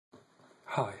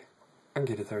Hi, I'm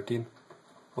Gita13.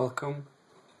 Welcome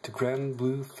to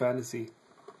Granblue Fantasy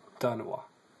Danua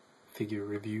figure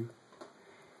review.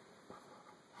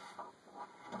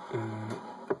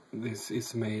 This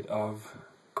is made of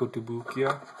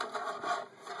kotobukiya,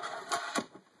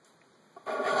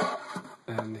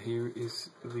 and here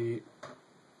is the.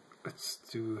 Let's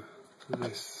do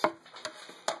this. I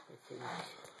think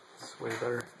it's way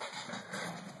better.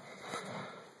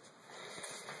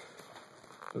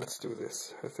 Let's do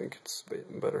this. I think it's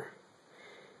better.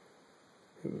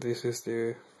 This is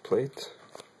the plate.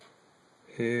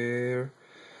 Here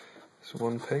is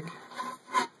one peg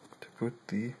to put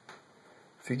the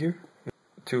figure.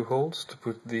 Two holes to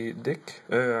put the dick.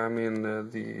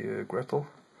 The Gretel.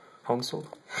 Hansel.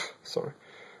 Sorry.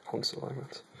 Hansel I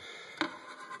meant.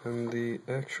 And the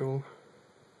actual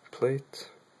plate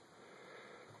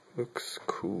looks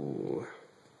cool.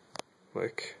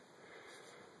 Like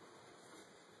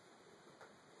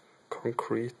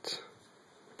concrete,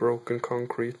 broken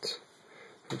concrete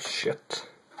and shit.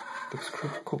 Looks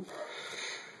cool.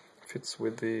 Fits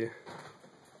with the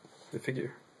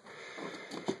figure.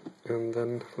 And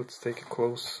then let's take a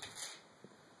close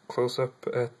up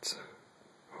at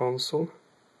Hansel.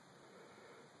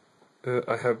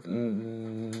 I have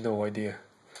no idea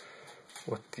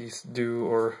what these do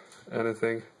or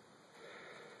anything.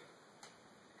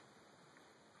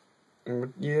 But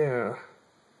yeah.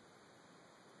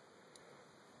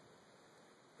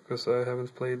 Because I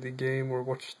haven't played the game or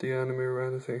watched the anime or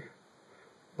anything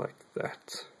like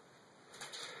that.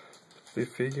 The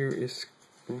figure is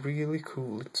really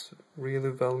cool. It's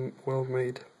really well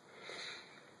made.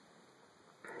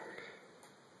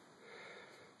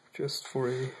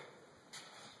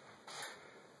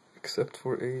 Except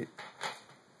for a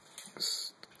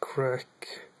crack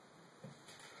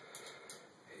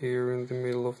here in the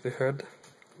middle of the head,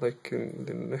 like in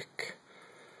the neck.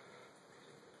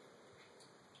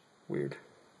 Weird.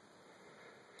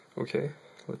 Okay,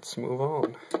 let's move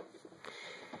on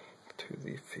to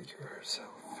the figure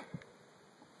herself.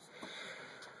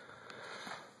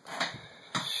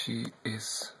 She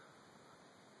is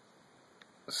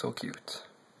so cute.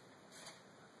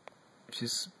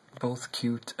 She's both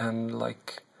cute and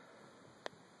like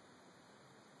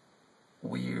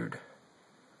weird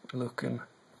looking,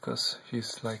 because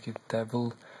she's like a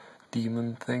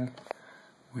demon thing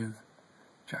with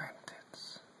giant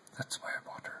tits. That's why I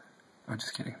bought her. I'm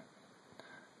just kidding.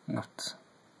 Not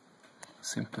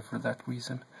simply for that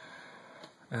reason.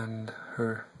 And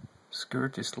her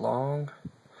skirt is long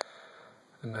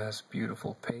and has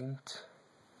beautiful paint.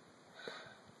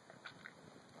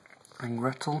 And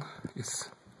Gretel is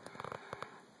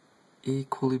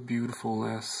equally beautiful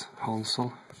as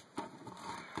Hansel.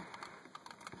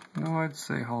 No, I'd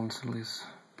say Hansel is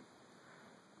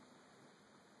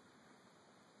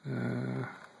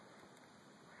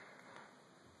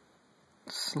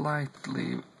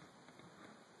slightly,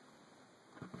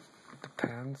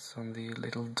 depends on the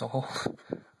little doll.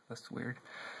 That's weird.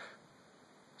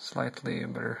 Slightly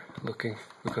better looking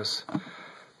because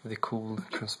the cool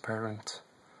transparent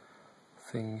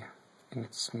thing in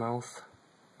its mouth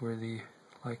where the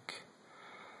like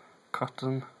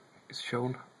cotton is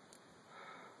shown.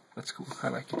 That's cool. I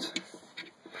like it.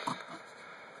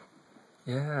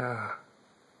 Yeah.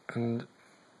 And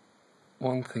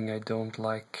one thing I don't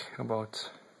like about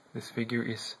this figure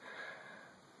is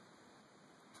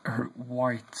her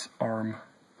white arm,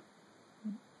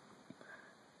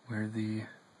 where the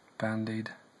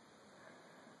band-aid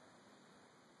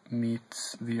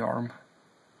meets the arm.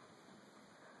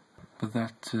 But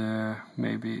that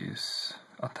maybe is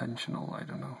intentional, I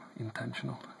don't know.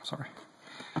 Intentional, sorry.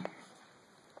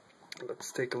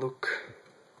 Let's take a look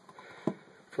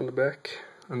from the back.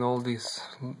 And all these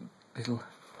little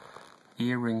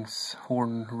earrings,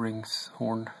 horn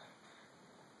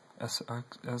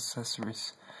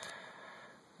accessories.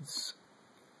 It's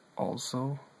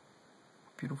also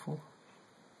beautiful.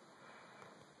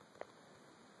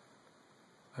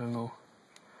 I don't know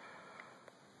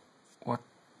what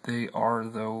they are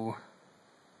though,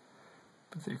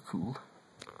 but they're cool.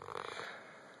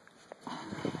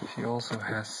 She also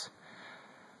has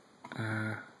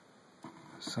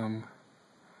some.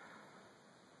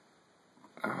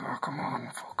 Oh, come on,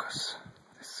 focus.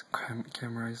 This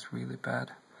camera is really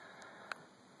bad.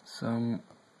 Some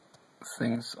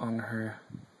things on her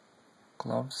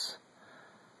gloves.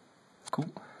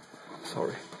 Cool.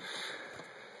 Sorry.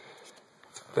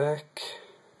 Back.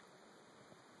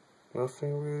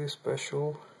 Nothing really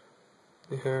special.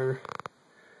 The hair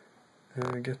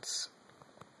gets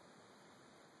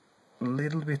a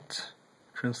little bit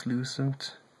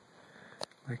translucent,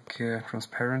 like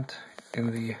transparent, if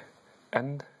in the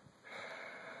end.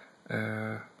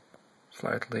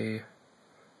 Slightly,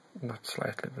 not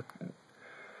slightly, but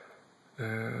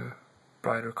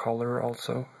brighter color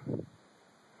also.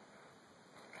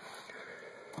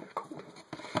 Cool.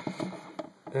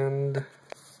 And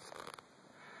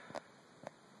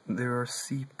there are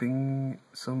seeping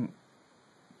some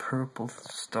purple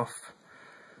stuff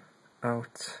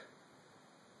out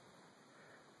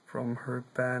from her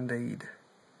band-aid.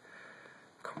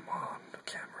 Come on,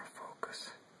 camera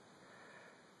focus.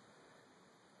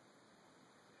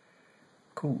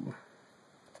 Cool.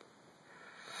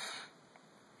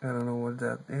 I don't know what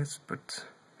that is, but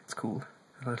it's cool.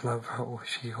 And I love how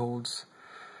she holds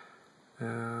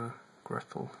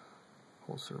Gretel,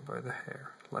 holds her by the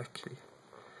hair, like a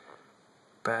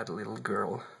bad little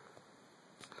girl.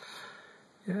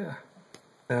 Yeah.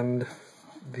 And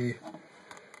the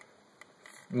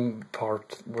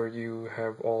part where you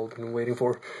have all been waiting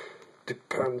for, the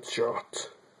pant shot.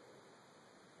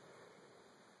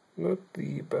 Not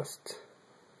the best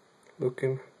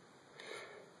looking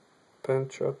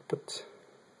pant shot, but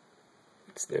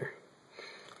it's there.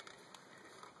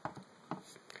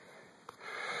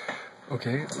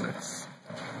 Okay,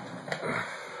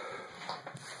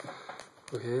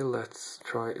 let's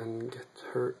try and get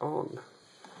her on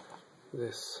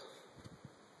this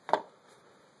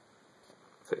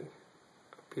thing.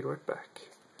 I'll be right back.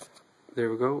 There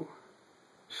we go.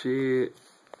 She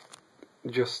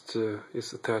just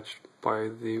is attached by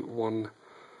the one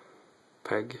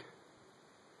peg,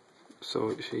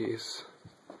 so she is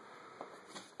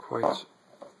quite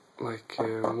like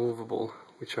movable,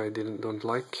 which I don't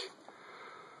like,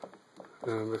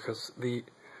 because the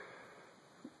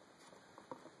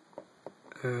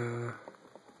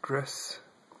dress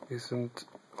isn't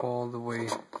all the way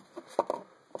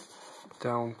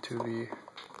down to the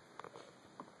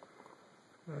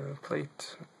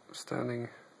plate, standing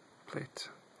plate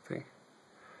thing.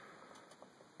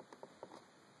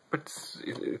 But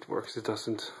it works, it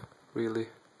doesn't really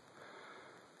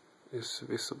is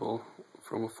visible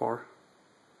from afar,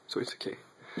 so it's okay.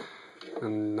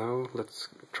 And now let's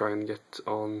try and get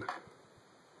on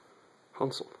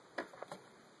Hansel.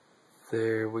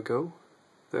 There we go.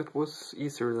 That was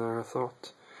easier than I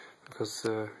thought, because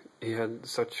he had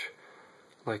such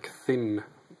like thin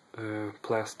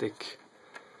plastic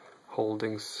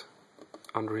holdings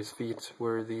under his feet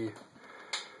where the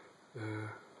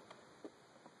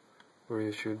where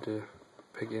you should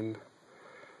peg in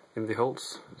the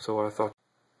holes, so I thought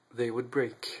they would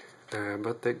break,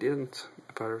 but they didn't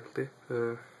apparently.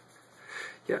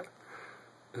 Yeah,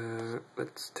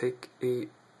 let's take a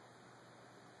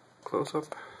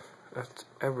close-up at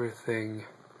everything.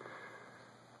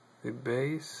 The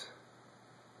base,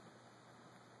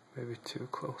 maybe too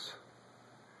close,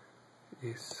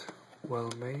 is well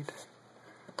made.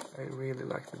 I really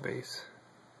like the base.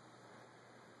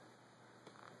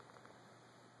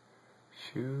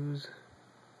 Shoes,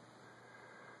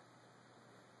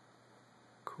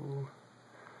 cool.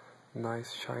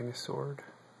 Nice shiny sword,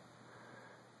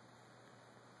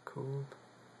 cool.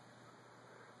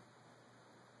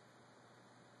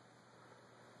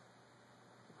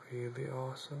 Really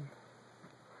awesome.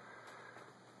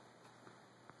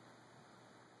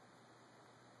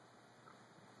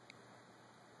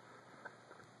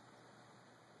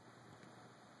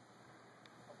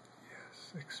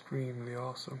 Yes, extremely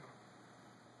awesome.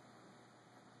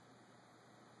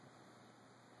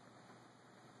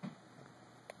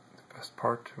 The best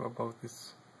part about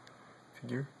this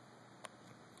figure,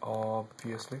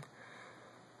 obviously,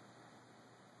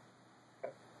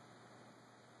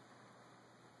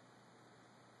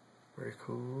 very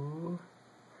cool.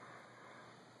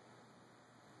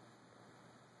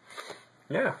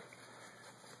 Yeah,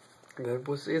 that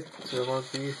was it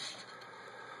about the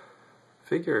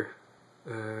figure.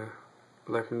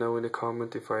 Let me know in the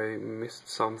comment if I missed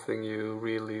something you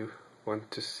really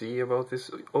want to see about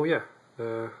this. Oh yeah,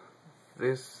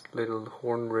 this little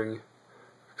horn ring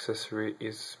accessory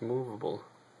is movable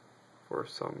for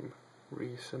some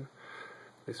reason.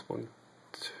 This one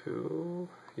too.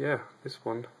 Yeah, this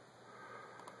one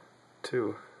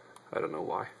too. I don't know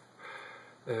why.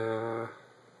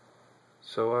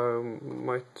 So I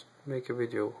might make a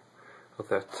video of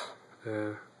that.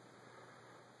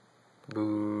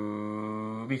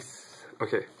 Boobs.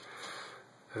 Okay.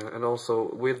 And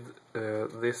also with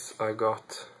this I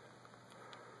got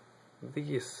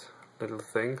these little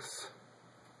things.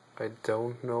 I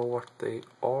don't know what they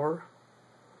are.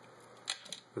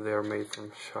 They are made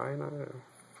from China. I don't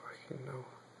fucking know.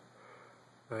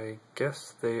 I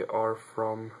guess they are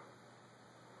from...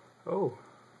 Oh,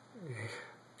 a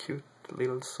cute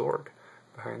little sword.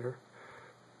 behind her.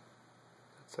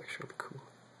 That's actually cool.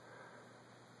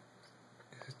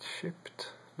 Is it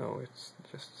shipped? No, it's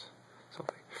just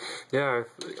something. Yeah,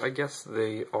 I guess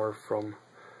they are from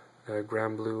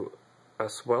Granblue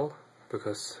as well,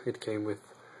 because it came with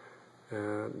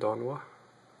Danua,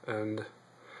 and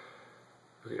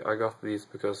I got these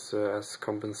because as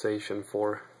compensation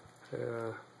for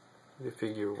the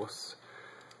figure was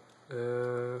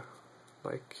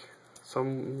like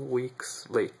some weeks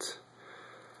late.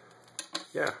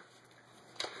 Yeah.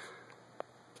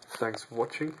 Thanks for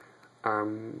watching.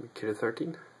 I'm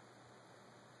Kitty13.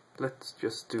 Let's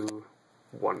just do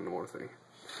one more thing.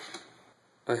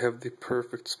 I have the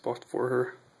perfect spot for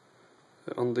her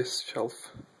on this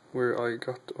shelf, where I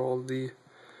got all the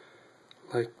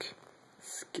like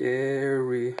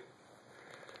scary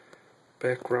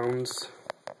backgrounds,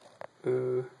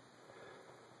 Shadow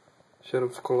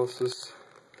of Colossus,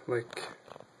 like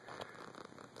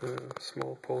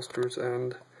small posters,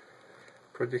 and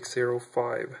Project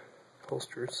 05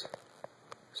 posters,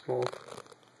 small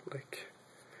like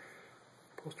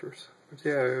posters. But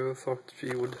yeah, I thought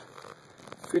she would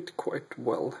fit quite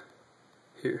well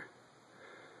here.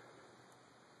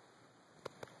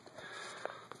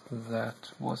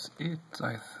 That was it,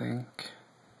 I think.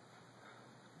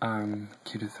 I'm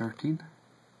Kitty13.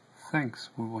 Thanks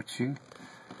for watching.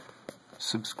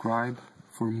 Subscribe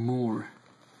for more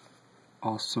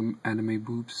awesome anime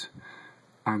boobs.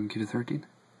 I'm Kitty13.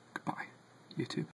 Goodbye, YouTube.